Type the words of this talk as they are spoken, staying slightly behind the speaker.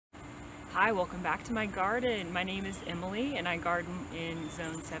Hi, welcome back to my garden. My name is Emily and I garden in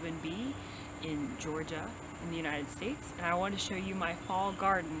Zone 7B in Georgia in the United States, and I want to show you my fall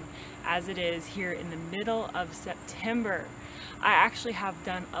garden as it is here in the middle of September. I actually have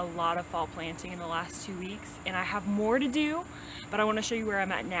done a lot of fall planting in the last 2 weeks and I have more to do, but I want to show you where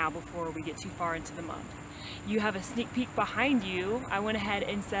I'm at now before we get too far into the month. You have a sneak peek behind you. I went ahead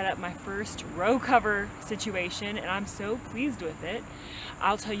and set up my first row cover situation and I'm so pleased with it.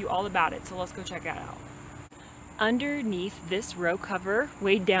 I'll tell you all about it, so let's go check it out. Underneath this row cover,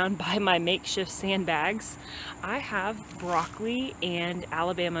 weighed down by my makeshift sandbags, I have broccoli and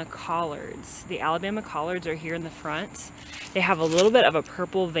Alabama collards. The Alabama collards are here in the front. They have a little bit of a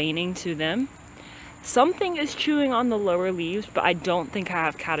purple veining to them. Something is chewing on the lower leaves, but I don't think I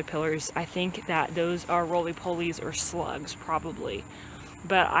have caterpillars. I think that those are roly-polies or slugs, probably.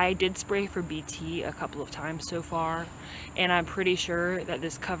 But I did spray for BT a couple of times so far, and I'm pretty sure that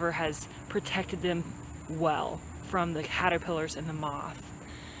this cover has protected them well from the caterpillars and the moth.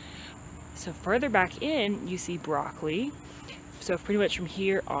 So further back in, you see broccoli. So pretty much from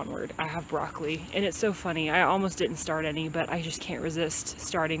here onward, I have broccoli. And it's so funny, I almost didn't start any, but I just can't resist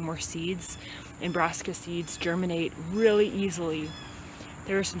starting more seeds. And brassica seeds germinate really easily.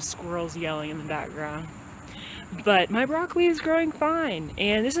 There are some squirrels yelling in the background. But my broccoli is growing fine,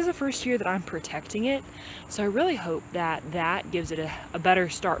 and this is the first year that I'm protecting it, so I really hope that that gives it a better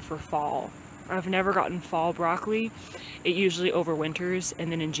start for fall. I've never gotten fall broccoli. It usually overwinters, and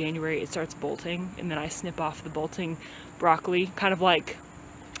then in January it starts bolting, and then I snip off the bolting broccoli, kind of like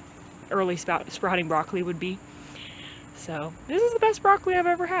early sprouting broccoli would be. So this is the best broccoli I've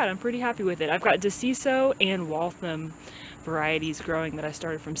ever had. I'm pretty happy with it. I've got DeCiso and Waltham varieties growing that I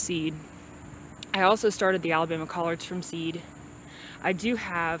started from seed. I also started the Alabama collards from seed. I do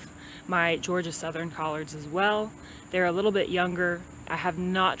have my Georgia Southern collards as well. They're a little bit younger. I have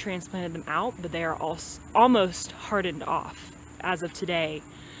not transplanted them out, but they are almost hardened off as of today.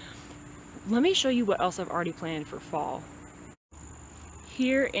 Let me show you what else I've already planted for fall.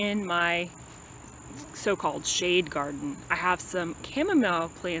 Here in my so-called shade garden, I have some chamomile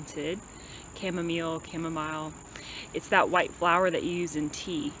planted. Chamomile. It's that white flower that you use in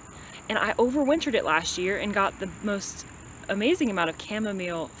tea. And I overwintered it last year and got the most amazing amount of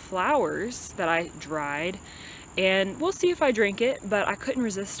chamomile flowers that I dried. And we'll see if I drink it, but I couldn't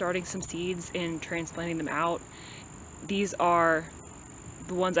resist starting some seeds and transplanting them out. These are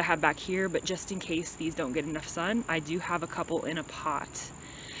the ones I have back here, but just in case these don't get enough sun, I do have a couple in a pot.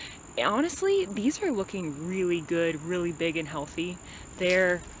 Honestly, these are looking really good, really big and healthy.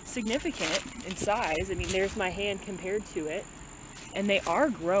 They're significant in size. I mean, there's my hand compared to it. And they are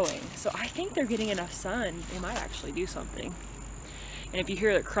growing, so I think they're getting enough sun. They might actually do something. And if you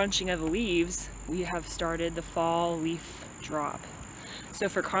hear the crunching of the leaves, we have started the fall leaf drop. So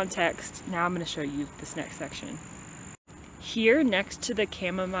for context, now I'm going to show you this next section. Here next to the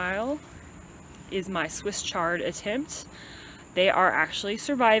chamomile is my Swiss chard attempt. They are actually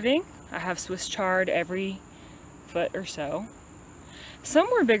surviving. I have Swiss chard every foot or so.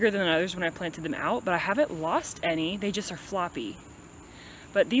 Some were bigger than others when I planted them out, but I haven't lost any. They just are floppy.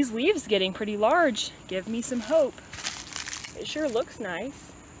 But these leaves getting pretty large give me some hope. It sure looks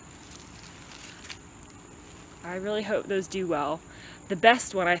nice. I really hope those do well. The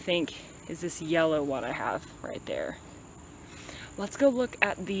best one, I think, is this yellow one I have right there. Let's go look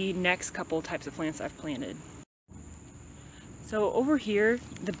at the next couple types of plants I've planted. So over here,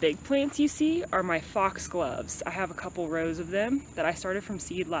 the big plants you see are my foxgloves. I have a couple rows of them that I started from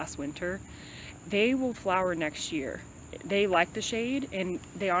seed last winter. They will flower next year. They like the shade, and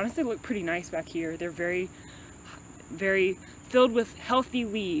they honestly look pretty nice back here. They're very filled with healthy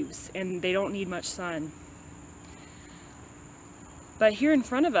leaves, and they don't need much sun. But here in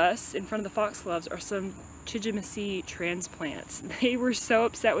front of us, in front of the foxgloves, are some Chigimaceae transplants. They were so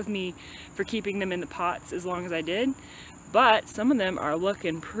upset with me for keeping them in the pots as long as I did, but some of them are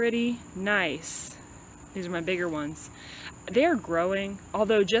looking pretty nice. These are my bigger ones. They are growing,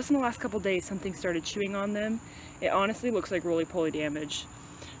 although just in the last couple days something started chewing on them. It honestly looks like roly-poly damage,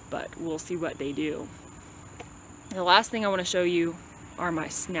 but we'll see what they do. The last thing I want to show you are my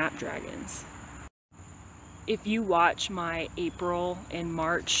snapdragons. If you watch my April and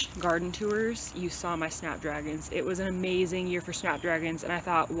March garden tours, you saw my snapdragons. It was an amazing year for snapdragons, and I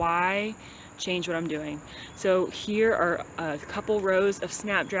thought, why change what I'm doing? So here are a couple rows of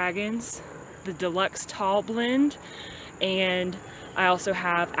snapdragons, the deluxe tall blend, and I also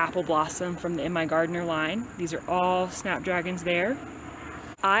have Apple Blossom from the In My Gardener line. These are all snapdragons there.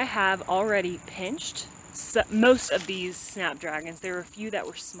 I have already pinched most of these snapdragons. There were a few that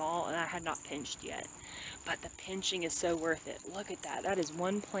were small and I had not pinched yet. But the pinching is so worth it. Look at that. That is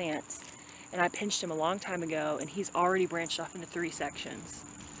one plant and I pinched him a long time ago, and he's already branched off into 3 sections.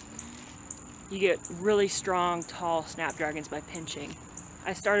 You get really strong, tall snapdragons by pinching.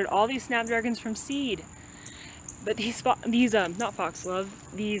 I started all these snapdragons from seed, but these not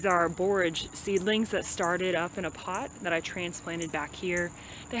foxglove, these are borage seedlings that started up in a pot that I transplanted back here.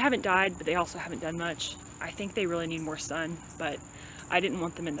 They haven't died, but they also haven't done much. I think they really need more sun, but I didn't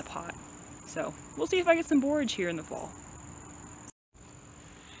want them in the pot. So we'll see if I get some borage here in the fall.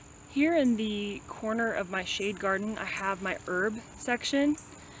 Here in the corner of my shade garden, I have my herb section.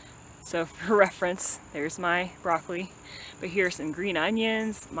 So for reference, there's my broccoli, but here's some green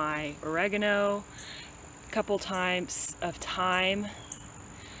onions, my oregano, a couple types of thyme,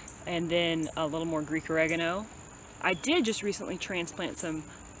 and then a little more Greek oregano. I did just recently transplant some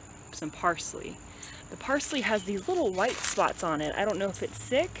parsley. The parsley has these little white spots on it. I don't know if it's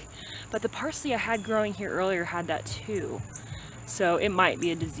sick, but the parsley I had growing here earlier had that too. So it might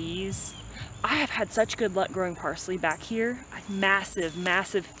be a disease. I have had such good luck growing parsley back here. Massive,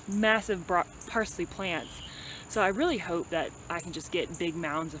 massive, massive parsley plants. So I really hope that I can just get big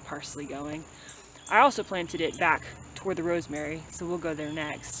mounds of parsley going. I also planted it back toward the rosemary, so we'll go there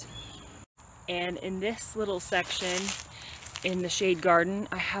next. And in this little section in the shade garden,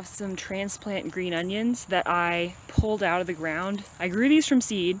 I have some transplant green onions that I pulled out of the ground. I grew these from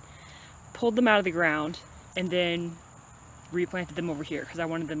seed, pulled them out of the ground, and then replanted them over here because I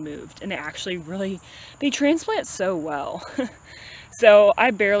wanted them moved. And they actually they transplant so well. So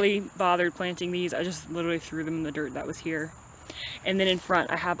I barely bothered planting these. I just literally threw them in the dirt that was here. And then in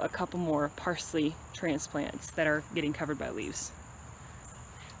front I have a couple more parsley transplants that are getting covered by leaves.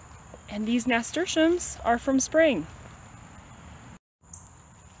 And these nasturtiums are from spring.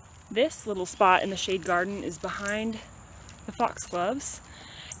 This little spot in the shade garden is behind the foxgloves,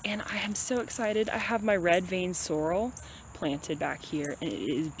 and I am so excited. I have my red vein sorrel planted back here, and it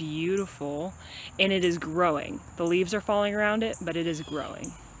is beautiful, and it is growing. The leaves are falling around it, but it is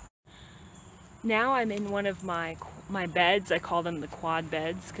growing. Now I'm in one of my beds. I call them the quad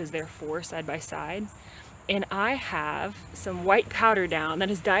beds because they're 4 side by side. And I have some white powder down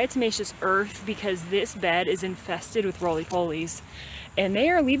that is diatomaceous earth because this bed is infested with roly-polies. And they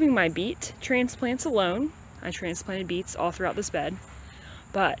are leaving my beet transplants alone. I transplanted beets all throughout this bed,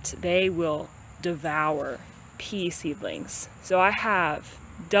 but they will devour pea seedlings. So I have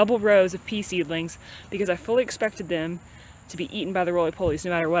double rows of pea seedlings because I fully expected them to be eaten by the roly-polies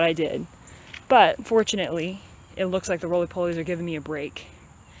no matter what I did. But fortunately, it looks like the roly-polies are giving me a break.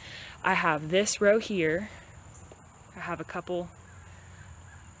 I have this row here. I have a couple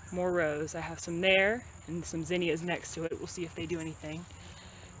more rows. I have some there and some zinnias next to it. We'll see if they do anything.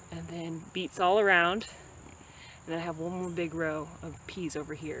 And then beets all around. And then I have one more big row of peas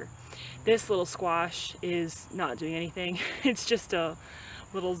over here. This little squash is not doing anything. It's just a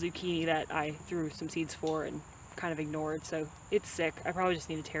little zucchini that I threw some seeds for and kind of ignored. So it's sick. I probably just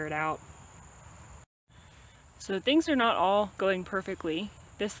need to tear it out. So things are not all going perfectly.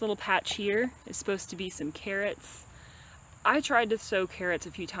 This little patch here is supposed to be some carrots. I tried to sow carrots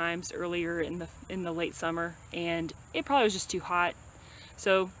a few times earlier in the late summer, and it probably was just too hot.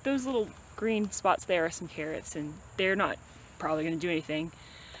 So those little green spots there are some carrots, and they're not probably going to do anything.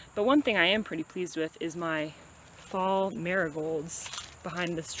 But one thing I am pretty pleased with is my fall marigolds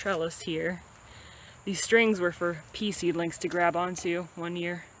behind this trellis here. These strings were for pea seedlings to grab onto one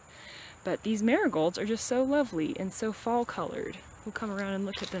year. But these marigolds are just so lovely and so fall colored. We'll come around and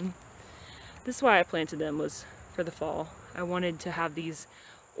look at them. This is why I planted them, was for the fall. I wanted to have these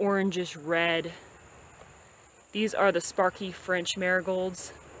orangish red. These are the Sparky French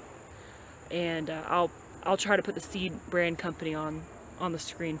marigolds, and I'll try to put the seed brand company on the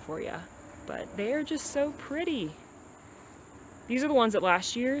screen for you. But they are just so pretty. These are the ones that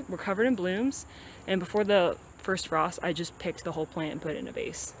last year were covered in blooms, and before the first frost I just picked the whole plant and put it in a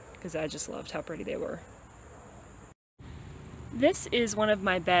vase because I just loved how pretty they were. This is one of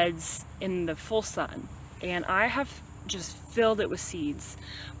my beds in the full sun, and I have just filled it with seeds.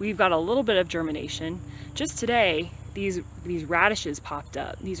 We've got a little bit of germination. Just today, these radishes popped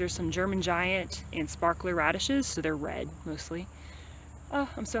up. These are some German Giant and sparkler radishes, so they're red mostly. Oh,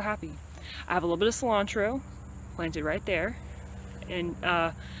 I'm so happy. I have a little bit of cilantro planted right there, and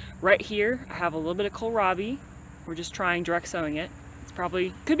right here I have a little bit of kohlrabi. We're just trying direct sowing it. It's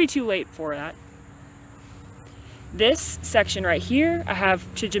probably could be too late for that. This section right here, I have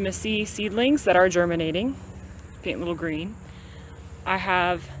Chigimacy seedlings that are germinating, faint little green. I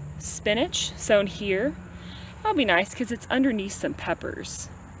have spinach sown here. That'll be nice because it's underneath some peppers.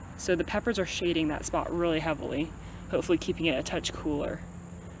 So the peppers are shading that spot really heavily, hopefully keeping it a touch cooler.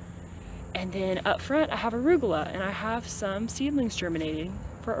 And then up front I have arugula, and I have some seedlings germinating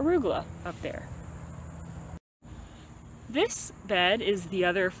for arugula up there. This bed is the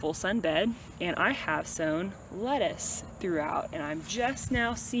other full sun bed, and I have sown lettuce throughout, and I'm just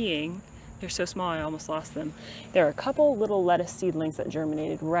now seeing, they're so small I almost lost them. There are a couple little lettuce seedlings that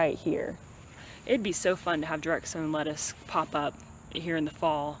germinated right here. It'd be so fun to have direct sown lettuce pop up here in the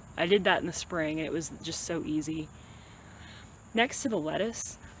fall. I did that in the spring and it was just so easy. Next to the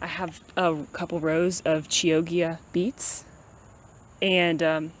lettuce, I have a couple rows of Chioggia beets. And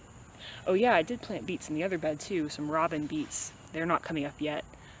oh yeah, I did plant beets in the other bed too, some robin beets. They're not coming up yet.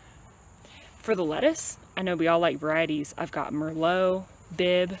 For the lettuce, I know we all like varieties. I've got Merlot,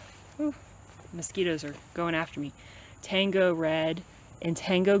 Bib, ooh, mosquitoes are going after me, Tango Red, and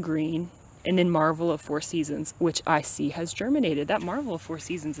Tango Green, and then Marvel of Four Seasons, which I see has germinated. That Marvel of Four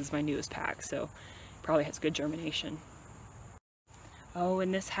Seasons is my newest pack, so probably has good germination. Oh,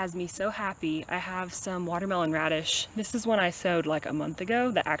 and this has me so happy. I have some watermelon radish. This is one I sowed like a month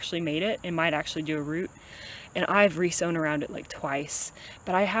ago that actually made it. It might actually do a root. And I've re-sown around it like twice.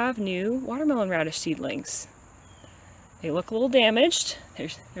 But I have new watermelon radish seedlings. They look a little damaged. There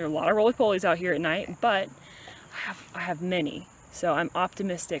are a lot of roly-polies out here at night, but I have many. So I'm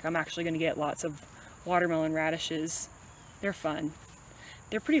optimistic I'm actually going to get lots of watermelon radishes. They're fun.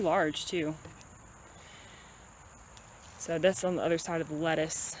 They're pretty large too. So that's on the other side of the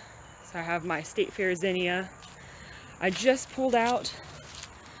lettuce. So I have my State Fair zinnia. I just pulled out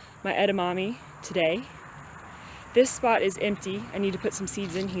my edamame today. This spot is empty. I need to put some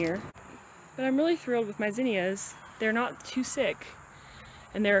seeds in here. But I'm really thrilled with my zinnias. They're not too sick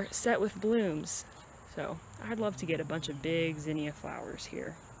and they're set with blooms. So I'd love to get a bunch of big zinnia flowers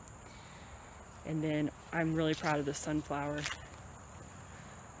here. And then I'm really proud of the sunflower.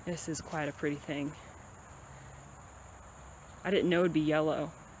 This is quite a pretty thing. I didn't know it'd be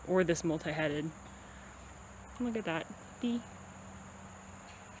yellow or this multi-headed. Look at that.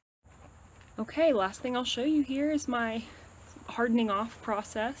 Okay, last thing I'll show you here is my hardening off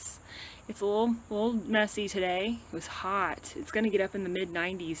process. It's a little messy today. It was hot. It's going to get up in the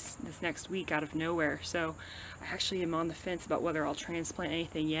mid-90s this next week out of nowhere. So I actually am on the fence about whether I'll transplant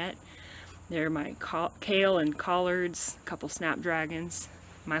anything yet. There are my kale and collards, a couple snapdragons.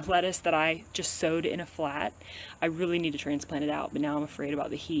 My lettuce that I just sowed in a flat. I really need to transplant it out, but now I'm afraid about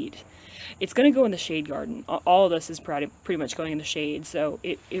the heat. It's going to go in the shade garden. All of this is pretty much going in the shade, so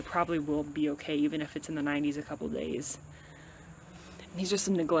it probably will be okay even if it's in the 90s a couple days. These are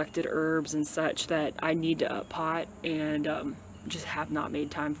some neglected herbs and such that I need to pot and just have not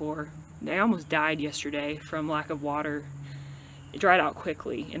made time for. They almost died yesterday from lack of water. It dried out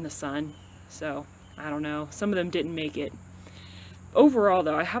quickly in the sun, so I don't know. Some of them didn't make it. Overall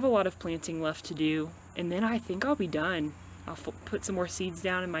though, I have a lot of planting left to do, and then I think I'll be done. I'll put some more seeds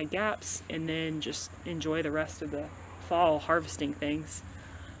down in my gaps and then just enjoy the rest of the fall harvesting things.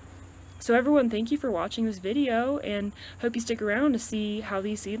 So everyone, thank you for watching this video, and hope you stick around to see how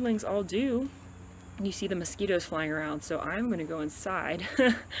these seedlings all do. You see the mosquitoes flying around, so I'm going to go inside.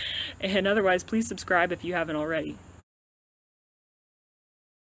 And otherwise, please subscribe if you haven't already.